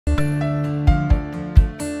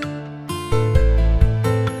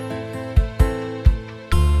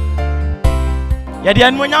Yɛde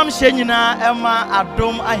animonyam hyɛ nyinaa ɛma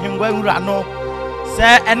adom ahengua wura no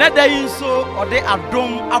sɛ ɛnɛda yi nso ɔde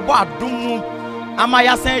adom abɔ adom mu ama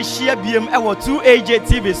yɛasan ahyia biem ɛwɔ 2AJ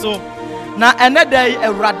TV so na ɛnɛda yi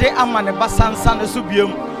awurade ama ne basansan so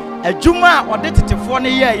biem adwuma a ɔde tetefoɔ no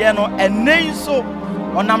yɛɛyɛ no ɛnɛ nso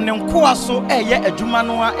ɔnam ne nkoa so ɛyɛ adwuma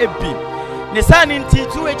no a ebi ne saa ne nti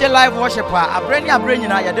 2AJ live worship a abrɛ ne abrɛ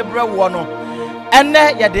nyinaa yɛde brɛ wɔ no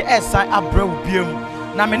ɛnɛ yɛde ɛsan abrɛ wo biem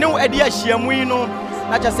na me ne wo adi ahyia mu yi no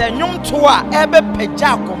na kyɛ sɛ nnwom to a ɛbɛpagya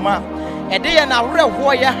akoma ɛde yɛ na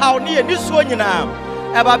awerɛhoɔ yɛ haw ne yɛ nisuo nyinaa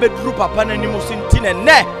ɛba bɛduru papa no anim so nti ne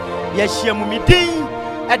nnɛ yɛahyia mu medin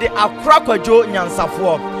ɛde akora kwadwo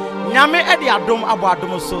nyansafoɔ nyame ɛde adom abɔ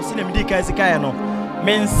adom so sɛ na medi kan sikaeɛ no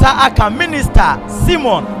me nsa aka minister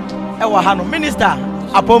Simon ɛwɔ ha no minister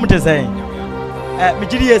apɔm te sɛn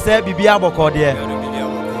megyedi yɛ sɛ biribiara bɔkɔɔ deɛ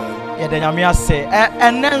yɛde nyame ase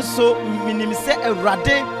ɛnɛ nso menim sɛ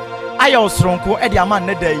awurade ayɛ osronko ɛde ama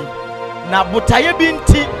nnɛda yi na botaye bi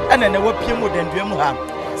nti ɛna na wapie mu dandua mu ha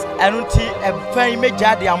ɛno nti ɛfan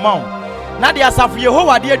megya de ama wo na de asafo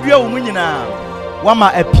Yehowa de adua wo mu nyinaa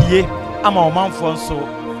wama apie ama ɔmanfoɔ nso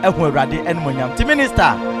ɛho awurade animonyam ti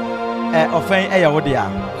minister ɔfan ɛyɛ wo de a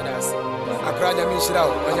akra nyame nhyira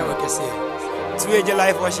wo anya wo kɛse 2AJ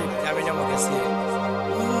live worship nyame nya wo kɛse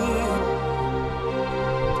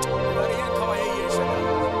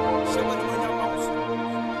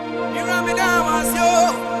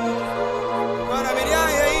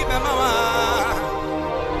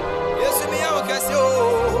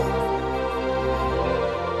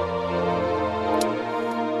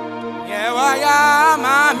ya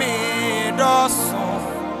mami doso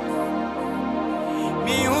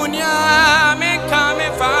mi unya mi kame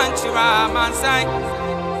fanchira mansai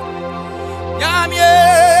nyamie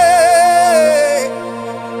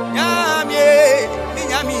mi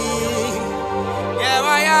nyami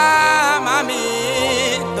yewa ya mami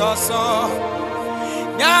doso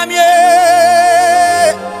nyamie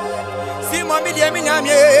simo mi die mi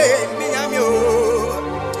nyamie o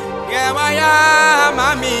yewa ya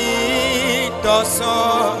mami doso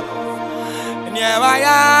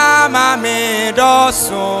nyewaya mami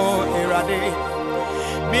doso irade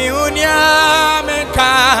mi unia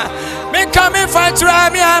meka mi fatra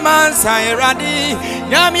mi amansa irade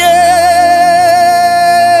nyamie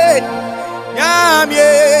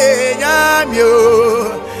o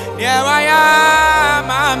nyewaya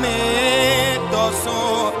mami doso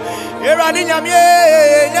irade nyamie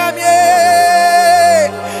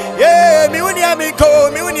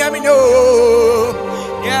mi unia mi no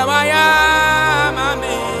nyewaya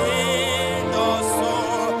mami doso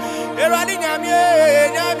erani nyamie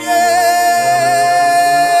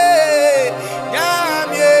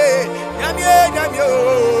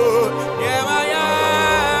nyewaya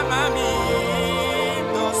mami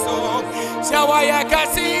doso shawaya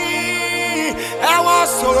kasi awa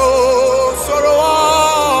soro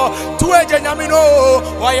 2AJ nyamino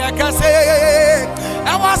waya kasi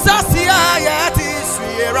awa sasia yati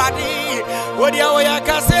suiradi Wodia waya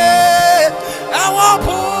kase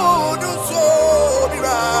awopu duso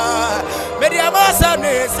bira media masa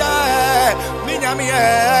nesa minyami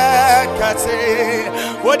kase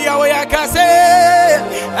wodia waya kase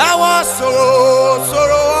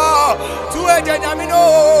soro 2AJ nyamino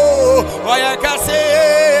waya kase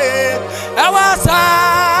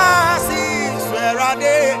awasasi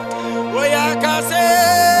swerade waya kase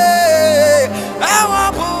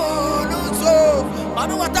awopu duso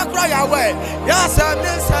Mami watakura yawe yasa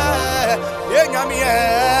nisa yenyamie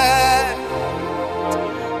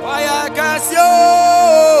waya kasio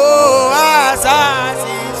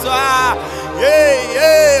asasi swa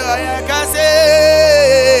waya kase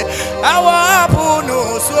awa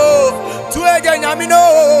punu so 2AJ nyamino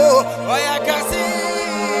waya kasi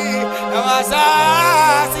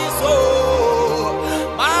awasasi so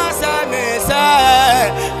masa nisa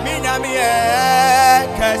minyamie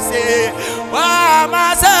kasi wa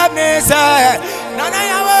masamisa nana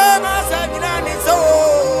yawe masaminaniso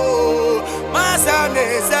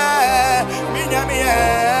masamisa minyamie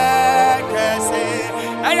kese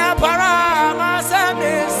aya para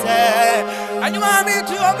masamisa anyuma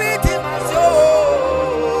mitu obiti maso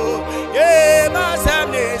ye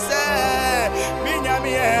masamisa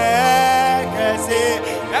minyamie kese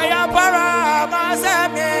aya para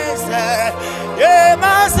masamisa ye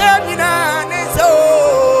masaminaniso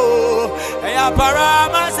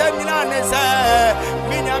Parama seminanese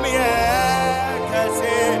minyamie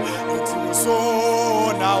kese utimuso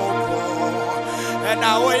na uko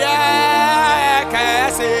na oya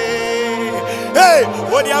kese hey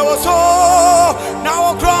odia woso na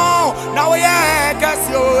okro na oya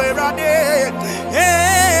kese o erade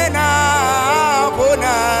na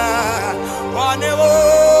na one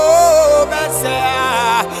wo bese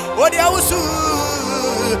wo dia usu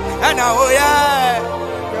ana o ya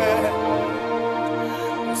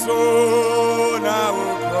so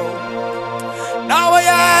now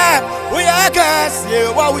we are kasi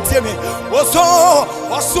wa utemi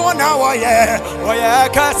oso na wo ye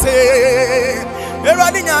kasi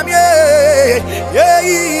eradi nyame ye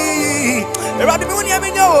eradi mi woni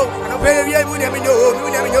aminyo ana pe ye mi woni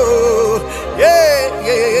aminyo ye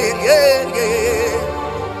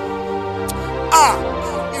ah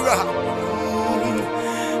ira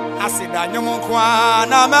asida nyom kwa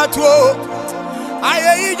na matuo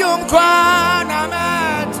aye yum kwa na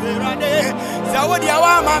matu erade zawodi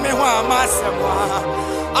awa ma me ho amasemwa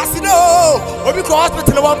asido obi ko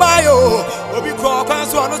hospital wo bayo obi ko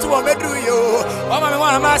kanso ono to wo medru yo o ma me ho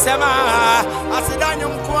amasema asida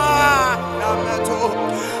nyum kwa na meto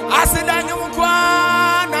asida nyum kwa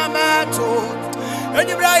na meto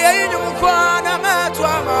enyibra ye nyum kwa na meto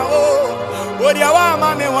ama o odi awa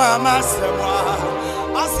ma me ho amasemwa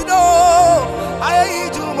asido aye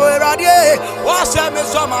jumo erade wa sha me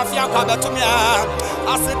so mafia kwa betumia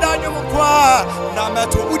asidanyo mkwa na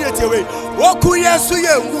meto udetewe woku yesu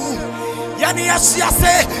yengu yani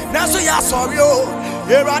yasiase naso yasorio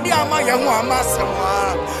erade ama ye ho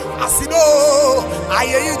amasemwa asido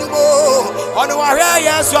aye yidumo ono wahwe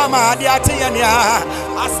yesu ama de atiyania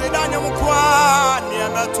asidanyo mkwa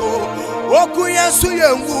ne meto woku yesu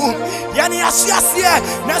yengu yani yasiase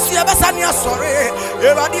naso yebesa ne asore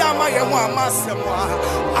erade ama ye ho amasemwa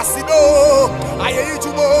asido aye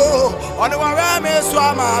yidumo ono wahwe meso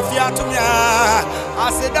ama fiatumia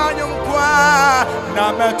asidanyo mkwa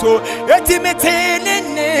na meto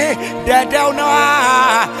etimetenene dedeuna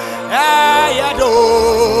yado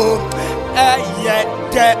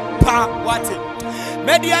yede pa wati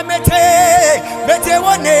media mete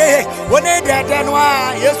wone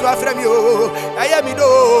dedenwa yesu aframi o mi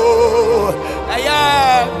do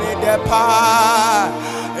mi de pa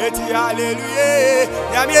eti hallelujah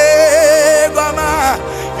nyamie goma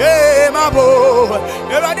mabo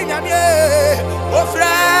eradi nyamie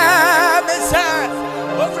ofra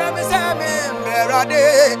mesa me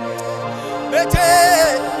merade mete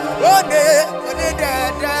one de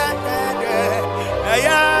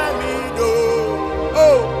mi do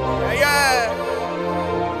oh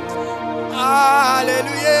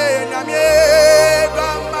hallelujah nyamie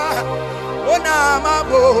goma ona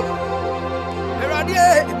mabo eradi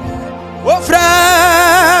ofra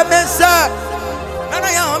mesa nana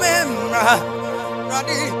ya memra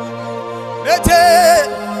radi mete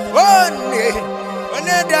one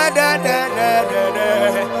da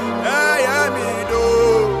mi do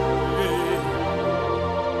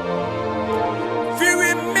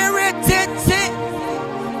firi meritete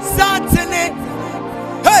satene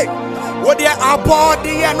hey what the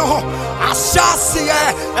abodi no ashasi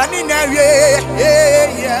ani na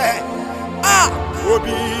wie ah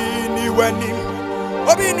obi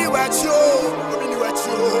ni wacho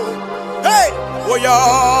hey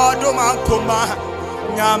oya do man koma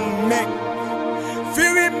nyame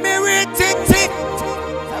firi meritete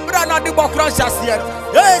ambra na de bokro ashasi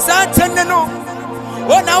hey satene no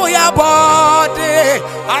ona we abode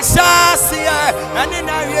ashasi ani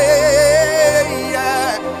na wie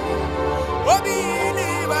obi ni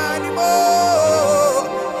wanimo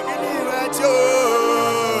obi ni wacho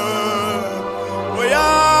oya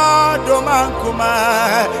do man kuma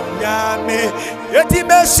nyame eti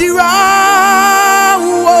mesira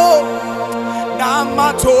wo na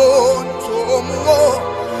matonto mo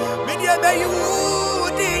media be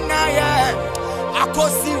yudi na ye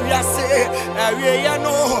akosiriase awie ya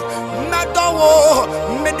no nadowo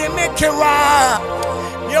mede mekera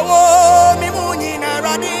yewo mi munyi na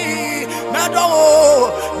radi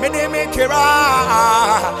nadowo mede mekera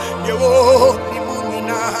yewo mi munyi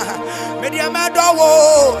na media madowo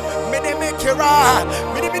mede mekera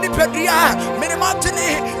mede pedria mede matini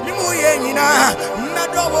mi muye nyina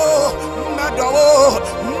nadowo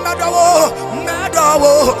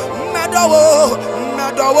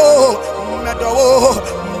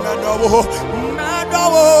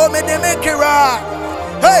mede mekera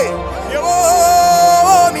hey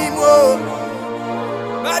yewo mi mo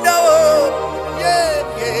nadowo yeah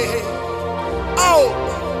au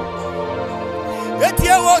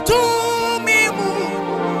etiewo tu mi mu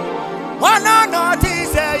wana no ti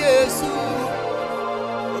say yesu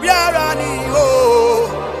obiara ni o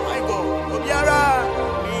my god obiara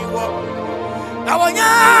ni wo na wonya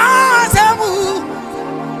semu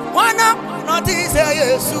wana no ti say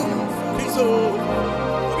yesu kristo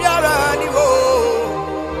obiara ni wo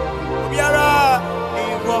obiara ni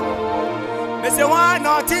wo me say wana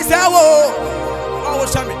no ti say wo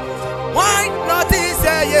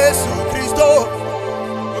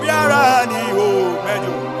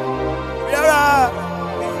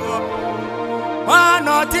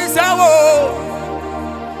notice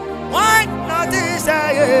why notice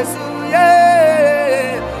yes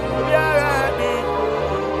yeah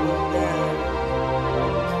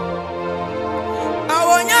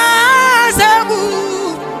awonya sebu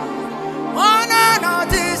wana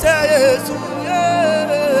notice yes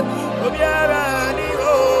yeah obiara ni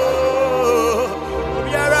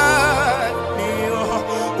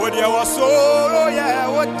odia wasoro ya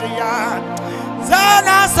odia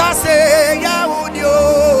Zana sase ya udio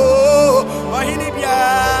wahini bia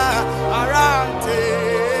arante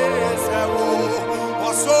sewo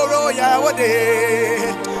osoro ya wode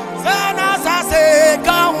Zana sase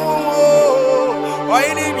kawo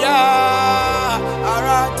wahini bia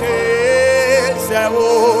arante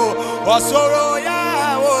sewo osoro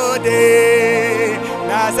ya wode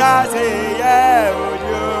nazase ya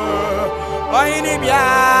udio wahini bia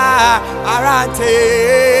arante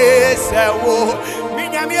sewo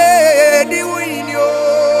minyamie di winio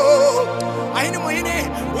ahini muhini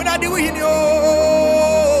una di winio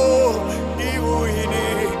di wini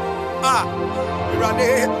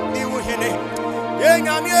irade di wini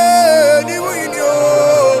yenyamie di winio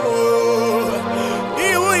di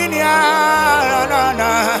winia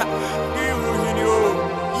na di winio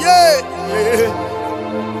ye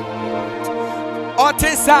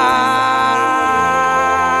otisa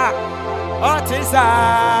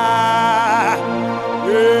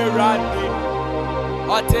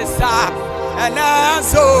Otisa and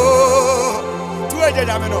so to a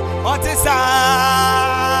gentleman Otisa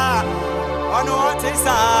on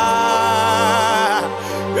Otisa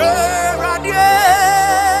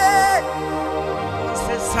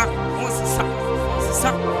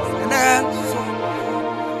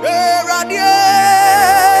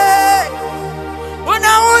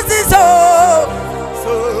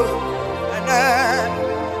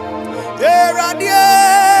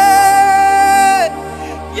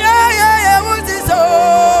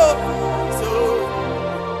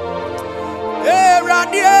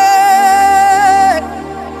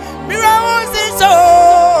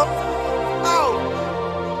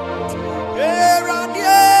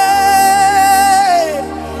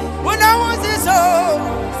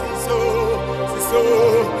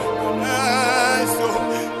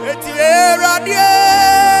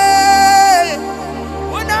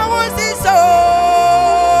when I was so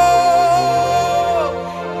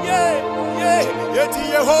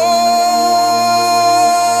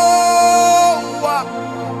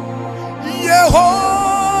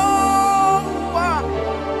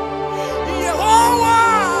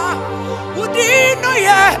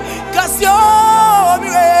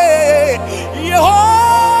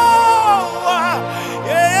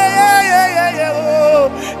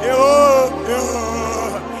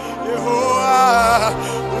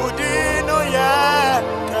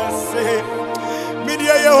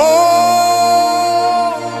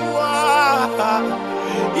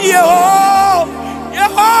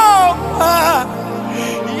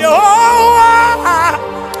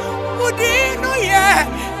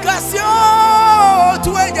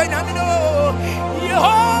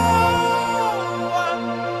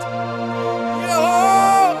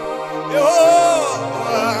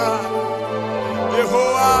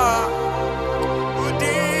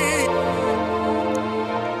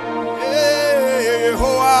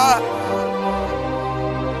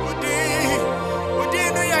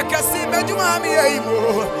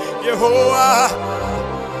Yehovah,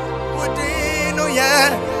 Udino ye,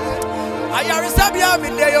 Ayarisabia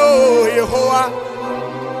Mindeo, Yehovah.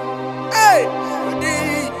 Hey, Udi,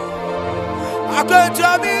 I go to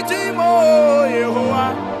meet him, oh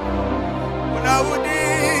Yehovah. Una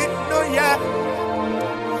Udino ye,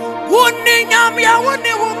 Uninyamia,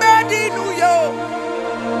 Uni Umedinu yo,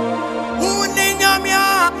 Uninyamia,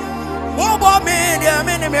 Wobo Media,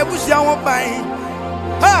 Minime Busia Wombai.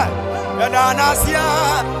 Ha! Anasia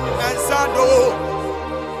and Sando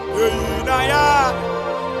Naya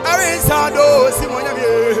Arisado Simonia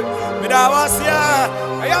Midawasia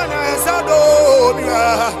Ayana and Sando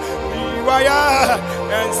Miwaya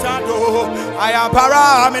and Sando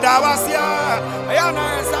Ayapara Midawasia Ayana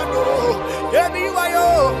and Sando Yemiwayo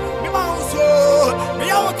Mimauso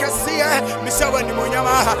Miyawakasia Misawa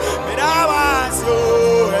Nimonyama Midawasio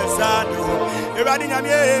and Sando Everybody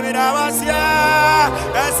Midawasia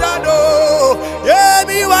Esado,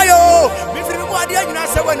 ye wayo, mi firi mu ade anyina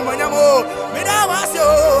se wani monyamo, mi da wasio,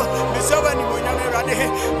 mi se wani monyamo rade,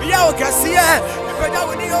 mi ya o kase, mi peda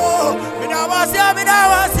woni o, mi da wasia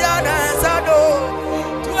na esado,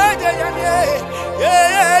 tu eje yamie,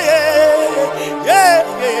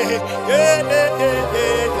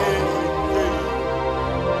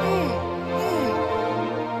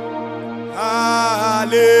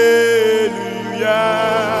 Hallelujah.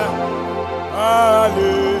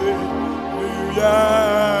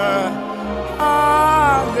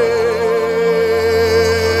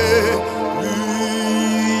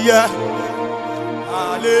 Hallelujah.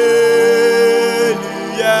 Hallelujah.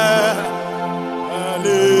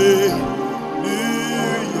 Hallelujah.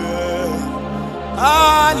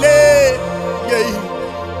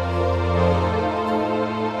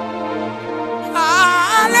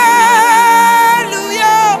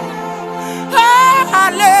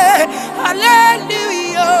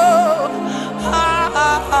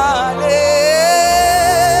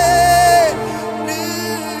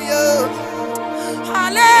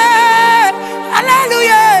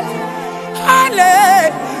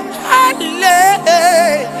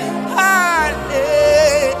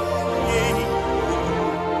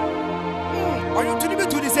 Are you to me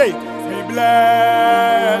to say, we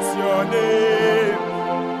bless your name.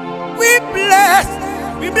 We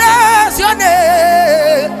bless your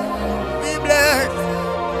name. We bless.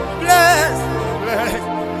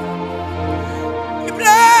 We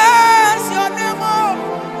bless your name.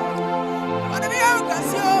 And we have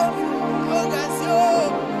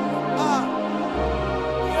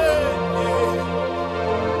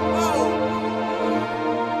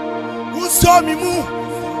who saw me move?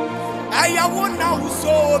 I won't now who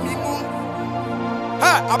saw me move.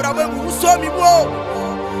 Abraham who saw me move.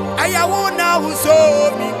 I won't now who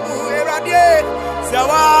saw me move. Eradier,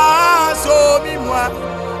 Sawa saw me move.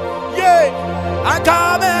 Yeah, I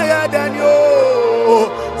come here than you.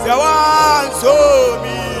 Sawa saw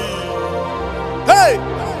me. Hey,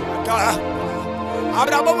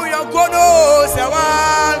 Abraham you go no. Sawa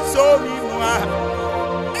saw me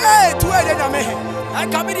move. Hey, to me. I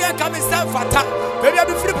come here, I come and stand for that. Baby, I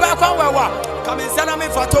be free back on where come and stand me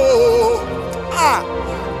for two.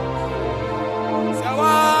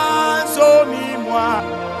 So me moi.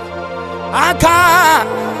 Aka,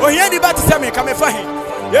 oh yeah, the bat is me come for him.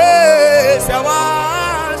 Yes,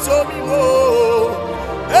 so me mo.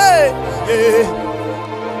 Hey,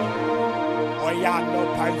 oh yeah, no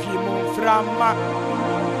pavimu frama.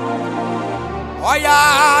 Oh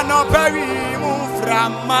yeah, no pavimu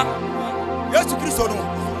frama. Yes, Christo no.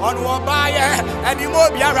 On one buy any more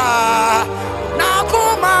biara.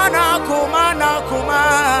 Nakuma.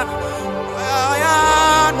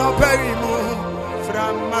 Aya no perimu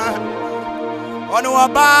frama. On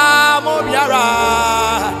one buy more biara.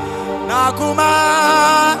 Nakuma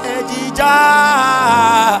ejija.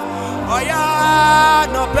 Aya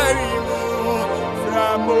no perimu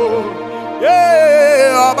framo.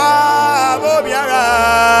 Yeah, oba mo biara.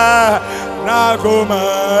 Nakuma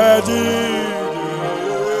ejija.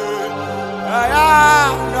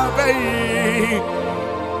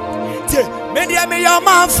 Many of me your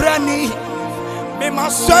man friendly. Me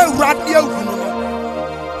must say radio.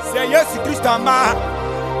 Say yes, Christama.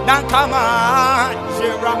 Nankama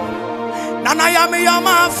Jera. Nana ya me your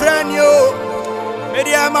man friend yo.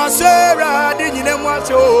 Many of my say radio.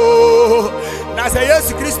 Na say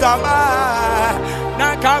yes, Christama.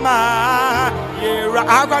 Nankama Jera.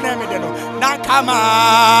 Agwana me deno. Nankama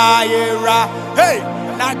Jera. Hey.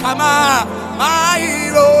 Nakama my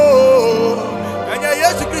hero. And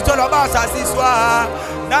yes, Christian about Siswa.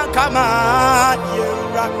 Nakama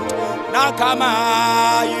Yera. Nakama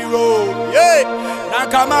hero. Yeah.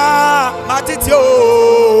 Nakama Matitio.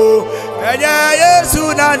 And yes,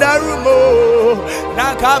 Nadarumo.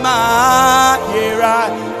 Nakama Yera.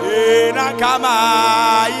 Nakama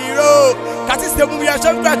hero. Katis the movie I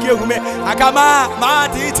shall crack you. Nakama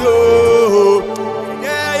Matitio.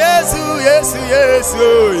 Yes,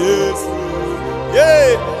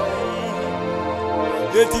 yeah.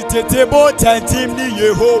 Tetebo tentim ni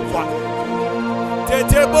Yehova.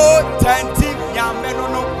 Tetebo tentim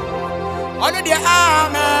yamenono. Ono de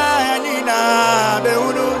amen ina be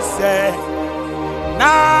unu se.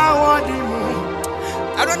 Na wodimu.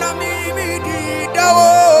 Adona mi di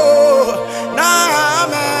dawo. Na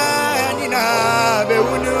amen ina be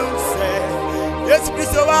unu se. Yes,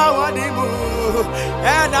 Christo wa wodimu.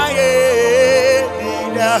 And I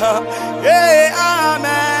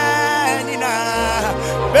amen ina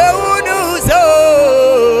beunuzo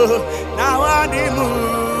na wadimu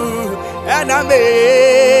and I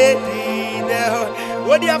made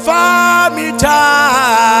what your famita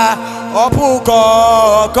opuko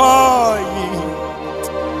koi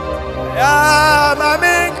ya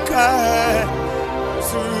mamenka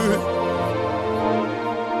su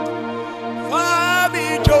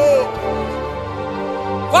famito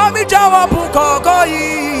Wamijawa pukoko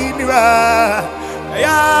imira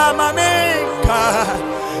ya mameka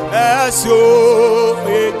eso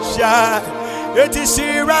echa eti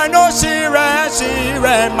sira no sira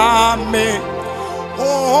mame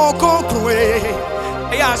o kokwe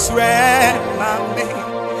ya swe mame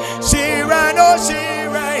sira no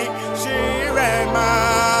sira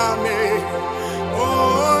mame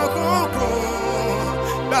o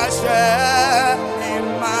Bashe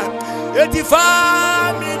Ima Eti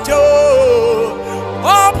Famito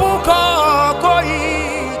Opuko Koi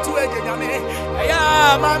Tuege Nyame Eya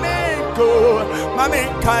Mamenko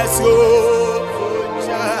Mamenka So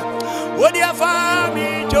Odia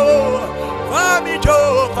Famito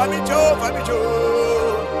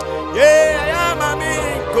Yeah, I am a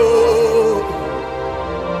minko.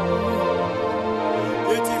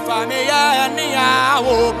 Eti famia nia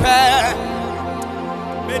ope.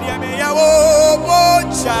 Media meya wo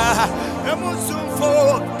bocha. Emusumfo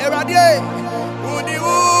eradie. Udi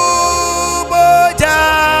bocha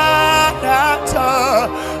nata.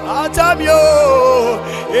 Atamyo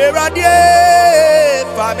eradie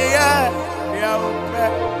famia nia ope.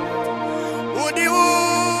 Udi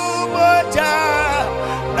bocha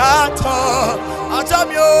Nato,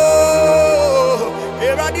 Atamio,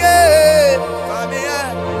 Eradie, Famia,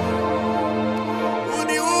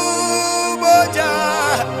 Udi Umoja,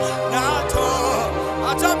 Nato,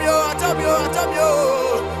 Atamio,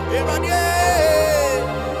 Eradie.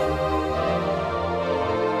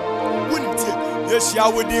 Wouldn't it? Yes, I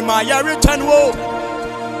would in my return woe.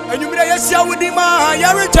 And you may yes, I would in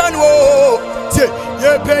my return woe.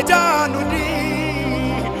 Ye Pejanudi,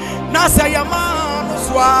 Nasa Yama.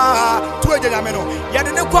 Tuwe jameno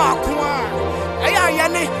yade ne kwa eya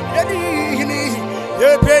yane yadi ni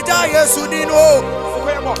ye peja Yesu dino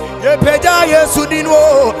okoyemo ye peja Yesu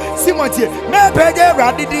dino simontie me peja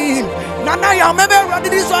radidi nana ya me be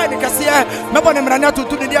radidi so ani kase me bone mranya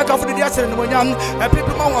tutu de dia kafu de dia sere no nyam e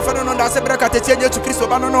pipi ma wo fe no da se breka tetie Yesu Kristo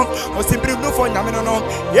ba no o simpri no fo nyame no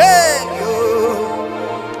ye yo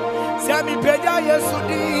se mi peja Yesu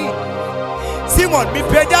di Simon mi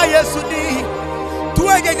peja Yesu di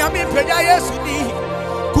Tuwe nyame peja Yesu di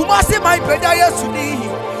Kumasi mai peja Yesu di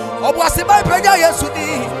Obuasi mai peja Yesu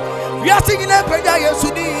di Wiasi nyine peja Yesu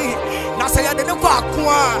di Na se ya de ne kwa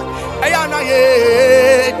akwa eya na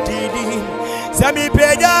ye didi Sami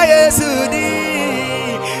peja Yesu di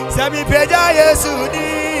Sami peja Yesu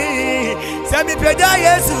di Sami peja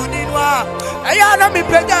Yesu di nwa eya na mi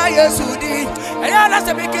peja Yesu di eya na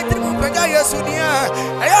se mi ketri mu peja Yesu di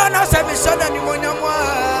eya na se mi shona ni monyamwa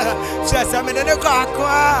Shasa me ne kwa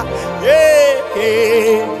kwa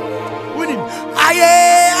yeah Unim aye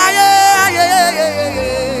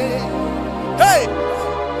hey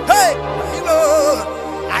ilo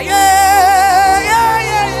aye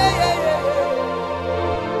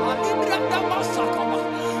Adibra masakaba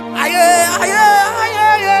aye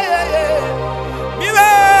miwe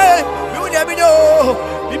unya minyo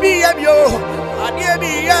bibi yamyo adie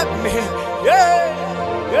bi yame yeah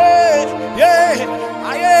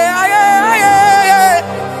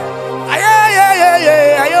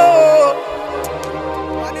ayo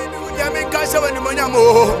hallelujah me kasa wani monyamo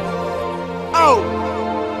aw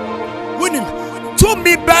wunim to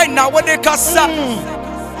me by na wode kasa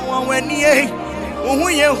wani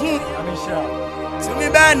ohun ye hu to me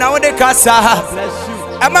by na wode kasa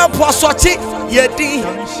ama posochi yedi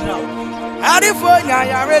arifo nya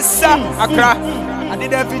yaresa akra ade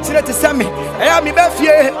da fitire te same eya mi ba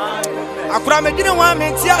fie akura me gine wa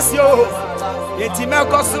me tiase o yeti me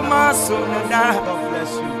kosuma so na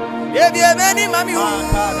ye bi many mami hu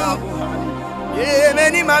ye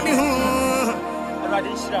many mami hu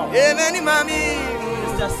ye many mami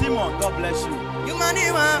Mr. Simon, God bless you. You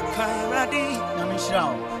mani ma karadi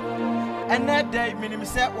Namishao. And that day minim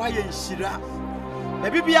say why ye shira.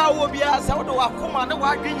 Baby bia wo bia say wo do akoma na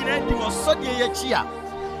wa dwen nyina di wo so de ye chia.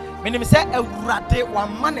 Minim say awurade wa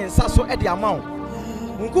man nsa so e de ama wo.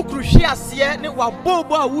 Nkukuru hwe ase ne wa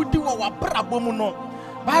bobo a wudi wo wa brabo mu no.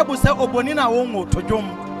 Bible say oboni na wo ngo todwom.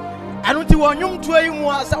 Anu ti wo nwum to ayi mu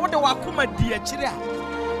a say wo de wa akoma di akire a.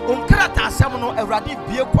 Onkrata asem no awurade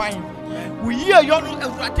bie kwan. Uyiye yo no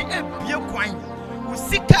awurade e bie kwan.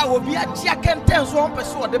 Usika wo bia chia kenten so on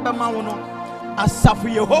pese wo de be ma wo no. Asafu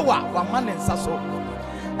Yehowa wa man nsa so.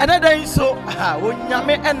 Ene so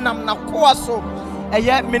onyame enam na koa so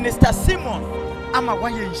eye Minister Simon ama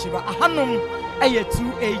waye nhira ahanom eye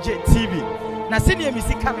 2AJ TV na sene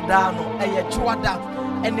misika me da no eye chwada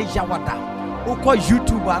ene yawada uko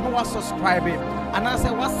YouTube no wa subscribe and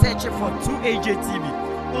say wa search for 2AJ TV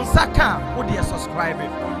unsaka wo de subscribe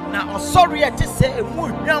na sorry ati say emu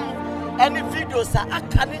hwam ene videos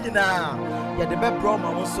aka ne nyina ye de be bro ma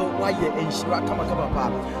wo so waye nhira kama pa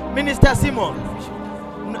Minister Simon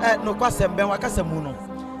no kwasem ben wakasamu no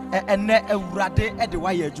ene awurade e de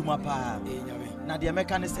waye adwuma pa na de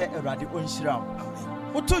meka ne se awurade onhira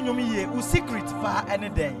wo to nwom ye u secret pa ene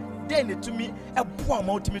den ne tumi eboa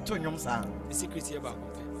ma utumi to nwom sa secret ye ba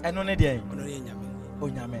eno ne den ono ne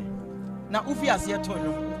onyame na ufi ase to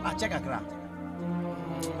nwom a check akra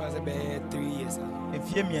about 3 years.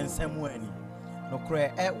 If you mean some money, no cry.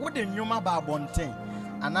 What the Numa Barbontain,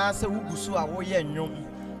 and I say, Ugusu, a warrior Num,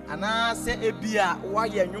 and I say, a beer, why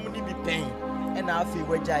you need be paying, and I feel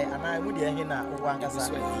Wajai, and I would hear Hina, Wangasa,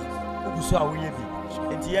 Ugusu, I will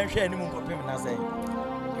be. And the answer any more of him, and I say,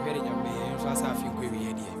 you're very young man, fast half you query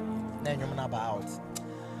idea. Then you're about.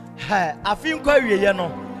 I feel query, you know,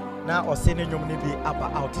 now or sending you be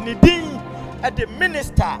about in the day at the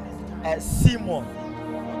minister Seymour.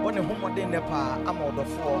 When the home in the pa, I'm out of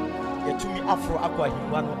 4. You to me Afro Aqua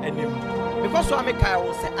one enemy. Because so I make I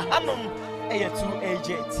will say, Ahanum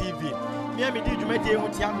A2AJ TV. Me, I did you make it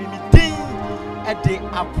with Yami ding at the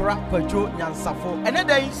Apra Pajo Yansafo. And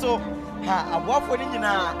then so, ha, a waffle in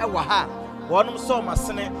Awaha. One saw my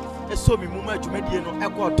son, a so me mumma to Mediano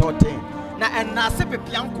Aqua Torte. Na and na sepe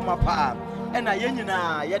piankuma pa. And I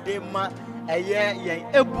yenina, Yadema, a year,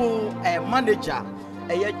 able manager.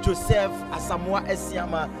 Joseph Asamoah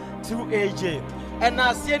Esiama 2AJ and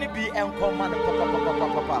I see any be enco man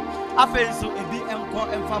papa afenso e bi enco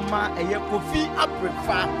enfama eye Kofi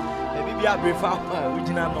Abrefa e bi Abrefa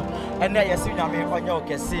original no and na yesi nyame onye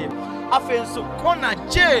okese afenso Kona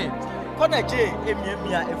J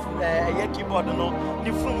emiemia eye keyboard no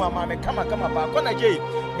ni frum ama me kama ba Kona J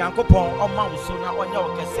Yankopon oma so na onye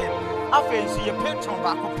okese afenso ye patron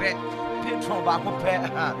ba ko pe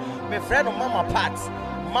my friend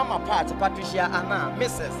Mama Pat Patricia Anna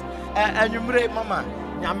Mrs. Enyumre Mama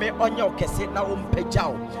nyame onye okese na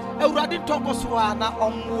ompejao Ewurade tokoso na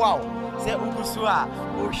omwa se ugusu a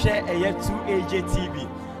o hwe eye 2AJ TV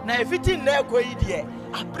na efiti na ekoyi de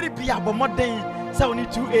abribia abomoden se oni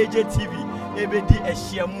 2AJ TV ebedi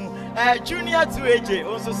ehyiamu junior 2AJ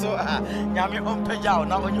also so nyame ompejao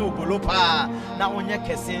na onye ogolo pa na onye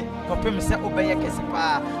kese kopem se obeye kese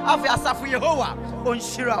pa afi asafu Yehowa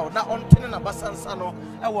onshira na ontene na basansa no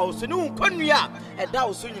ewa oso ne nkwanua eda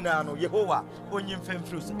oso nyina no Yehowa onyi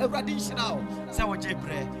mfemfrus Ewurade nshira se wo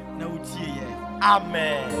jebre na utie ye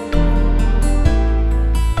amen.